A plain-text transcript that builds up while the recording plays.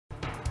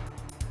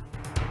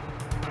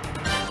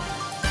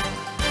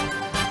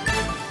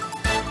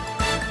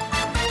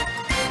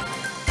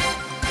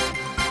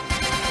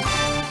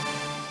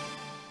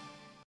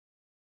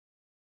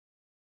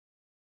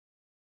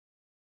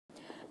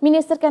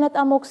Minister Kenneth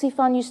Amoksi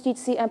van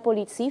Justitie en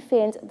Politie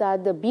vindt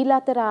dat de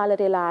bilaterale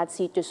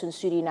relatie tussen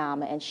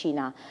Suriname en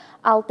China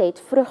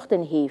altijd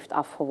vruchten heeft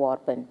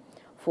afgeworpen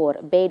voor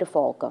beide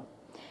volken.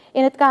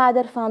 In het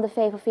kader van de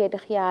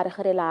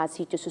 45-jarige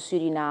relatie tussen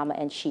Suriname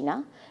en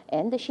China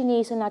en de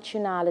Chinese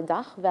Nationale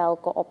Dag,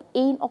 welke op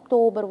 1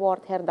 oktober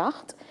wordt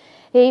herdacht,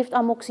 heeft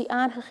Amoksi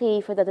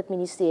aangegeven dat het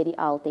ministerie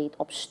altijd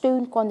op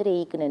steun kon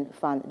rekenen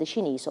van de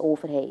Chinese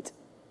overheid.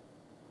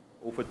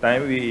 Over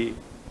time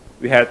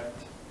we had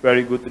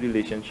very good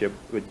relationship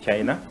with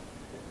China.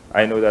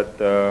 I know that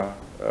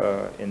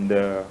in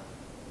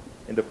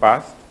the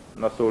past,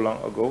 not so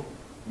long ago,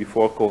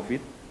 before COVID,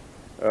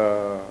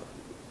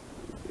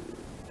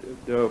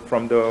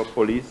 from the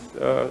police,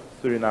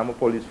 Suriname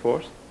police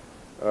force,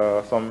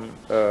 some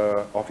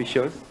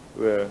officials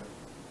were,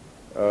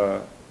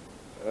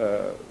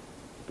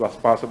 it was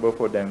possible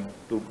for them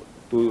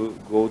to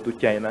go to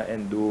China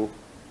and do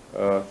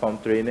some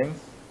trainings,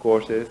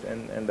 courses,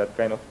 and that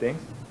kind of thing.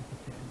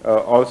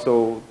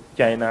 Also,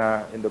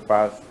 China in the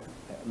past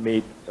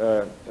made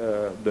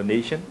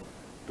donation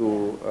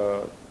to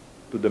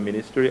the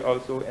ministry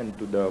also and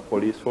to the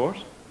police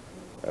force.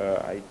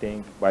 I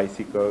think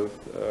bicycles,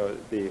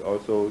 they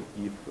also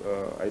give,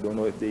 I don't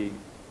know if they,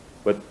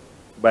 but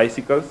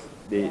bicycles,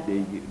 they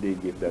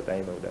give that,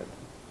 I know that.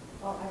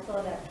 Oh, I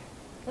saw that.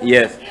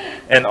 Yes,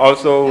 and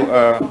also,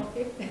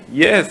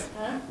 yes,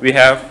 we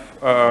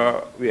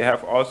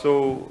have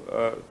also,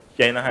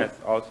 China has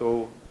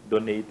also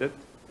donated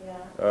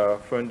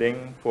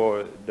funding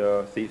for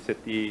the Safe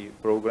City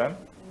program,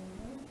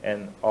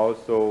 and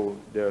also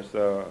there's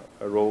a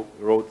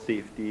road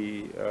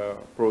safety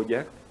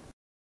project.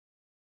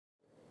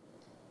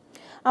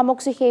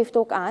 Amoksi geeft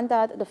ook aan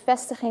dat de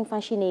vestiging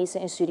van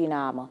Chinezen in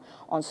Suriname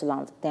ons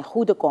land ten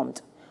goede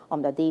komt,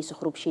 omdat deze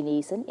groep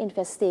Chinezen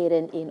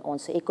investeren in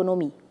onze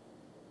economie.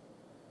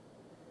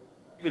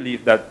 I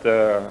believe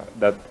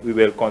that we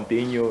will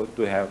continue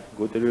to have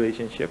good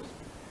relationships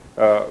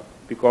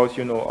because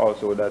you know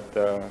also that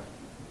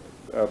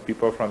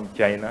people from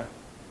China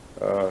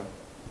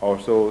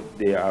also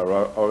they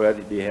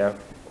have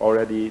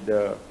already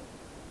the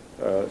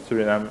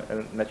Suriname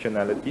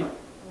nationality.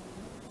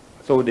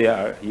 So they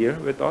are here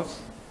with us,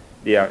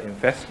 they are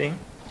investing,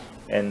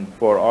 and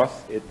for us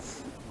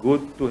it's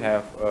good to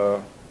have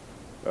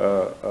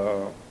a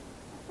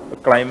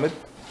climate,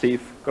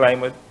 safe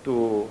climate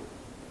to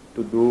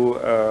do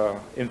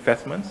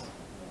investments.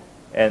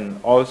 And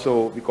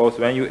also because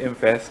when you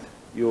invest,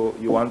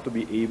 you want to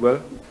be able,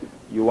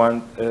 you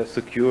want a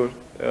secure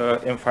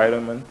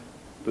environment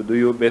to do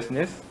your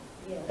business.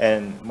 Yes.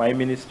 And my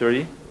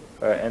ministry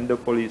and the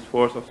police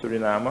force of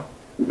Suriname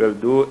will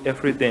do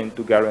everything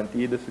to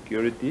guarantee the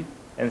security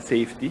and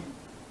safety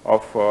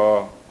of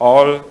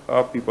all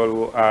people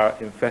who are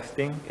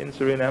investing in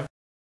Suriname.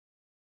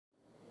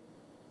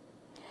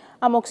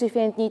 Amoksi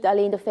vindt niet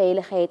alleen de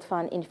veiligheid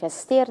van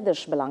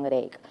investeerders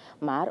belangrijk,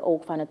 maar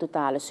ook van het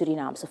totale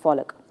Surinaamse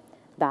volk.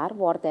 Daar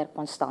wordt er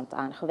constant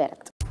aan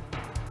gewerkt.